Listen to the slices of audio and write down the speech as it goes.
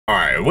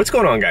Alright, what's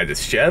going on guys?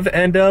 It's Jev,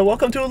 and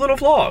welcome to a little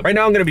vlog. Right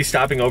now I'm gonna be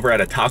stopping over at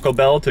a Taco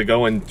Bell to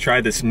go and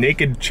try this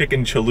naked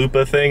chicken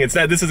chalupa thing.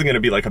 This isn't gonna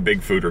be like a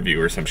big food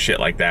review or some shit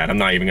like that. I'm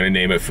not even gonna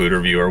name it food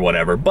review or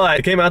whatever, but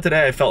it came out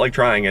today, I felt like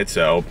trying it,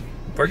 so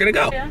we're gonna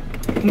go. Yeah.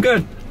 I'm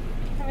good.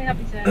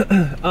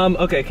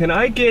 Okay, can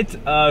I get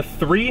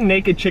 3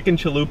 naked chicken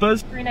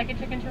chalupas? 3 naked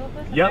chicken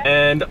chalupas? Okay. Yep,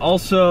 and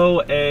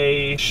also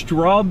a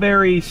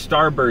strawberry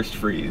starburst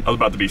freeze. I was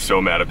about to be so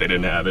mad if they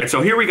didn't have it.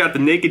 So here we got the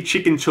naked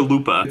chicken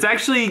chalupa.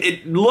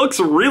 It looks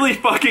really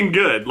fucking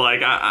good.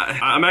 Like,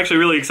 I'm actually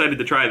really excited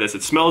to try this.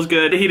 It smells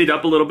good. I heated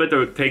up a little bit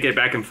to take it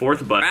back and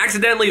forth, but I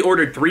accidentally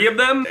ordered 3 of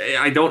them.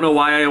 I don't know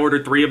why I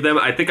ordered 3 of them.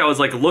 I think I was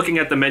like looking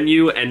at the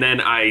menu, and then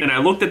I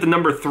looked at the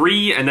number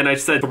 3, and then I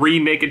said 3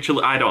 naked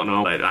chalupa. I don't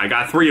know. I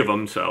got 3 of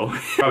them, so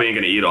probably ain't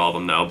gonna eat all of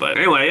them though. But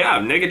anyway, yeah,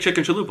 naked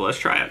chicken chalupa. Let's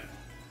try it.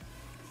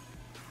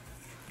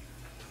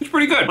 It's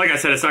pretty good. Like I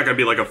said, it's not gonna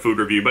be like a food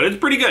review, but it's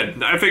pretty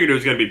good. I figured it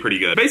was gonna be pretty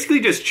good. Basically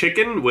just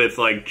chicken with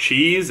like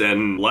cheese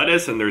and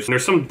lettuce, and there's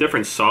some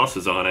different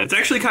sauces on it. It's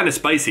actually kind of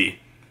spicy.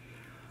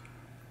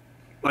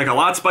 Like a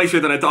lot spicier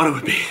than I thought it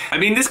would be. I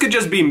mean, this could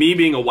just be me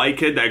being a white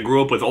kid that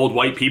grew up with old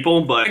white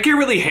people, but I can't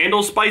really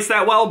handle spice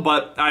that well,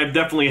 but I've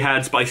definitely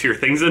had spicier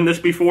things than this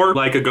before,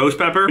 like a ghost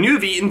pepper. When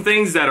you've eaten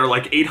things that are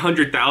like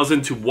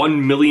 800,000 to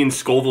 1 million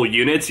Scoville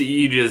units,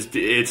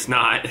 it's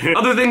not.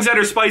 Other things that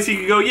are spicy, you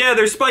can go, yeah,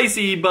 they're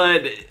spicy,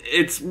 but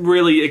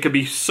it could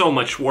be so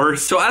much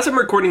worse. So as I'm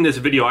recording this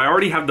video, I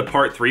already have the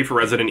part 3 for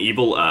Resident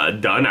Evil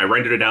done. I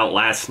rendered it out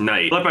last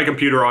night. Left my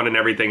computer on and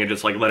everything and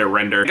just like let it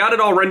render. Got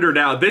it all rendered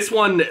out. This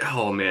one,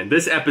 oh man,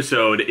 this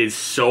episode is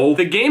so...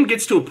 The game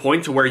gets to a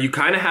point to where you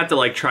kind of have to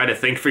like try to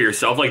think for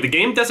yourself. Like the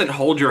game doesn't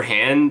hold your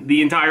hand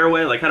the entire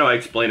way. Like how do I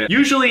explain it?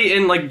 Usually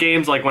in like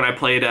games like when I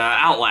played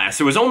Outlast,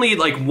 there was only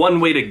like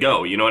one way to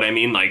go, you know what I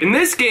mean? Like in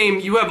this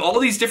game, you have all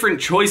these different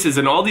choices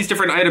and all these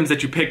different items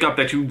that you pick up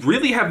that you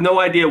really have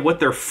no idea what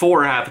they're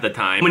for half of the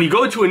time. When you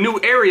go to a new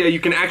area, you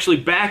can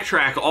actually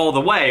backtrack all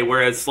the way,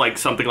 whereas like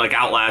something like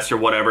Outlast or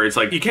whatever, it's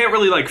like you can't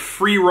really like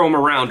free roam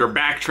around or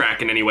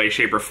backtrack in any way,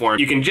 shape, or form.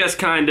 You can just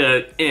kind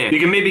of, You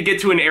can maybe get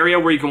to an area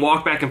where you can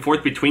walk back and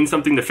forth between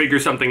something to figure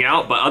something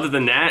out, but other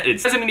than that,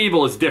 Resident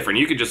Evil is different.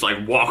 You could just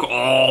like walk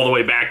all the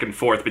way back and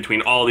forth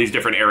between all these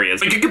different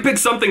areas. Like you could pick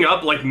something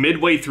up like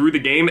midway through the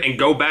game and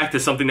go back to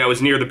something that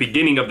was near the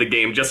beginning of the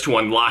game just to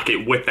unlock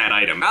it with that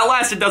item.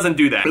 Outlast, it doesn't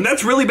do that. And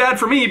that's really bad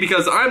for me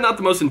because I'm not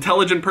the most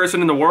intelligent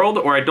person in the world,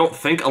 or I don't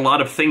think a lot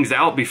of things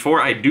out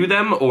before I do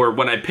them, or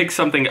when I pick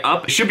something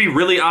up, it should be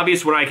really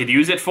obvious what I could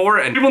use it for.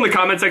 And people in the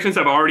comment sections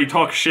have already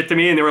talked shit to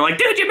me and they were like,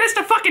 dude, you missed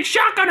a fucking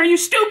shotgun, are you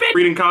stupid?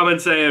 Reading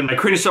comments saying, I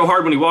cringe so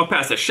hard when you walk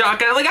past a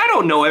shotgun. Like, I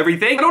don't know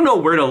everything. I don't know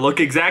where to look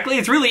exactly.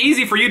 It's really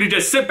easy for you to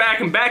just sit back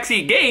and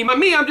backseat game. But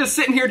me, I'm just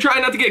sitting here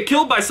trying not to get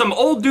killed by some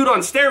old dude on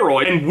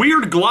steroid and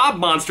weird glob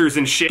monsters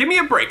and shit. Give me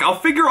a break. I'll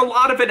figure a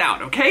lot of it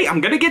out, okay? I'm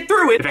gonna get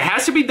through it. If it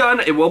has to be done,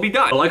 it will be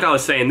done. But like I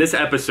was saying, this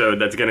episode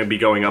that's gonna be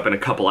going up in a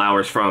couple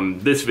hours from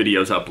this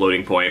video's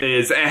uploading point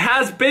it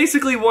has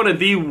basically one of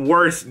the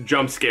worst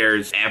jump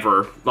scares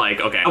ever. Like,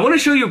 okay, I want to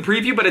show you a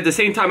preview, but at the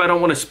same time, I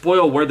don't want to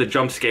spoil where the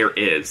jump scare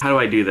is. How do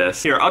I do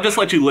this? Here, I'll just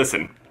let you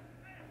listen. I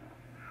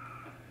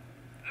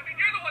mean,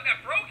 you're the one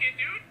that broke it,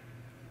 dude.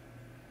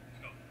 Let's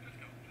go.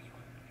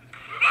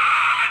 Just run.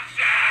 Ah,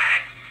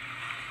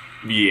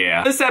 shit!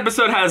 Yeah. This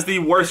episode has the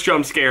worst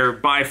jump scare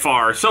by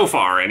far, so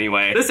far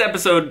anyway. This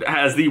episode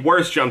has the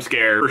worst jump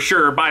scare for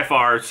sure, by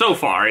far, so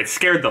far. It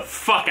scared the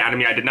fuck out of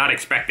me. I did not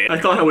expect it. I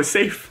thought I was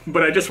safe,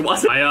 but I just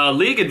wasn't. My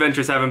League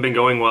adventures haven't been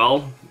going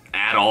well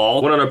at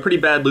all. Went on a pretty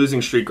bad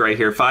losing streak right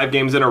here, 5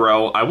 games in a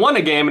row. I won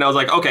a game and I was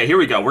like, okay, here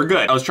we go, we're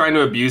good. I was trying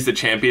to abuse the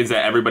champions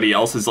that everybody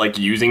else is like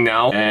using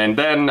now, and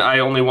then I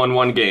only won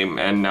 1 game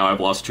and now I've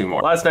lost 2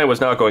 more. Last night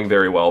was not going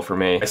very well for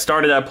me. I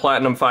started at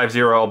Platinum 50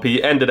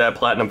 LP, ended at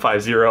Platinum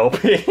 50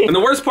 LP. And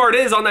the worst part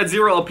is, on that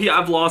 0 LP,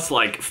 I've lost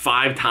like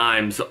 5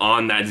 times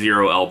on that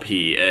 0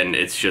 LP, and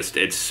it's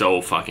so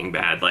fucking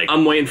bad. Like,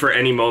 I'm waiting for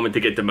any moment to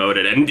get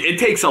demoted, and it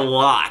takes a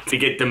lot to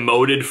get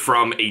demoted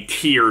from a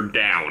tier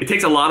down. It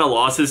takes a lot of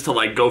losses to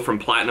like go from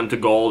platinum to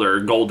gold, or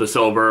gold to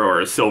silver,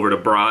 or silver to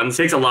bronze.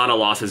 It takes a lot of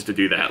losses to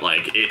do that.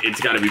 Like, it's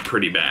gotta be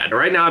pretty bad.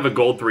 Right now I have a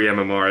gold 3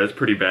 MMR, that's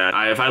pretty bad.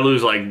 If I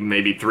lose like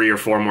maybe 3 or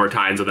 4 more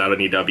times without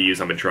any W's,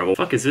 I'm in trouble.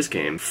 Fuck is this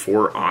game?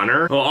 For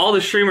Honor? Well, all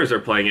the streamers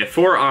are playing it.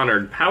 For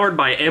Honor, powered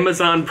by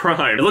Amazon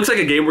Prime. It looks like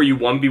a game where you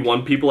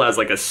 1v1 people as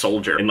like a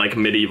soldier in like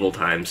medieval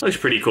times. Looks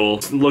pretty cool.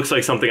 It looks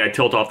like something I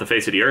tilt off the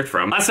face of the earth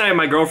from. Last night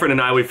my girlfriend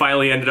and I, we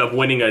finally ended up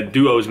winning a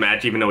duos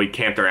match, even though we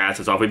camped our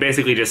asses off. We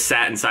basically just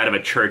sat inside of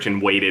a church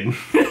and waited.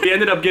 We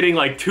ended up getting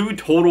like 2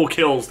 total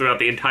kills throughout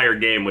the entire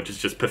game, which is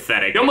just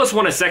pathetic. We almost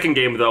won a second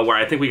game though, where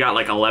I think we got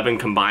like 11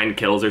 combined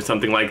kills or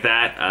something like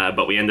that,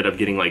 but we ended up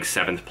getting like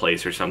 7th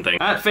place or something.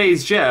 At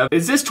FaZe Jev,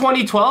 is this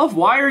 2012?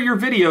 Why are your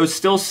videos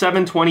still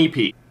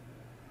 720p?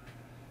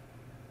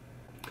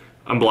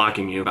 I'm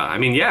blocking you. I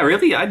mean, yeah,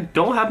 really, I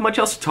don't have much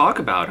else to talk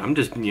about. I'm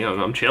just, you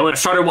know, I'm chilling. I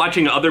started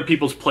watching other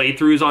people's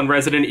playthroughs on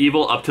Resident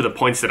Evil up to the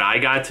points that I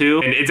got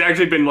to, and it's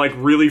actually been like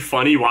really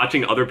funny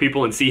watching other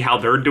people and see how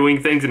they're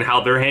doing things and how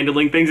they're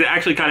handling things. It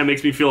actually kind of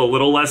makes me feel a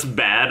little less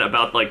bad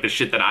about like the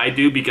shit that I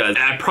do, because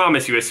I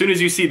promise you, as soon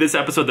as you see this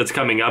episode that's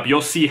coming up,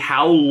 you'll see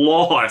how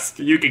lost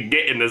you can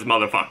get in this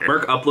motherfucker.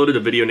 Merc uploaded a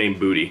video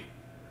named Booty.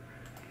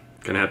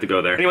 Gonna have to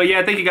go there. Anyway,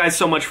 yeah, thank you guys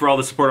so much for all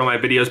the support on my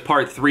videos.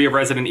 Part 3 of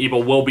Resident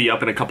Evil will be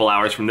up in a couple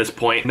hours from this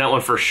point. And that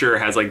one for sure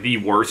has like the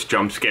worst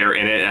jump scare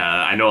in it.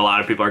 I know a lot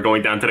of people are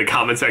going down to the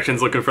comment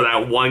sections looking for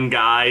that one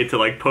guy to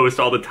like post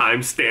all the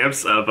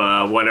timestamps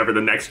of whenever the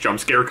next jump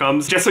scare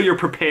comes. Just so you're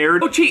prepared.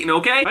 No cheating,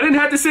 okay? I didn't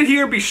have to sit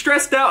here and be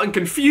stressed out and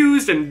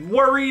confused and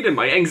worried and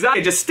my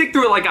anxiety. Just stick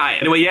through it like I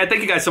am. Anyway, yeah,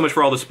 thank you guys so much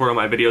for all the support on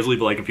my videos.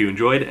 Leave a like if you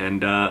enjoyed.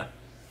 And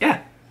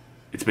yeah,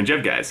 it's been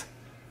Jev, guys.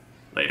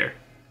 Later.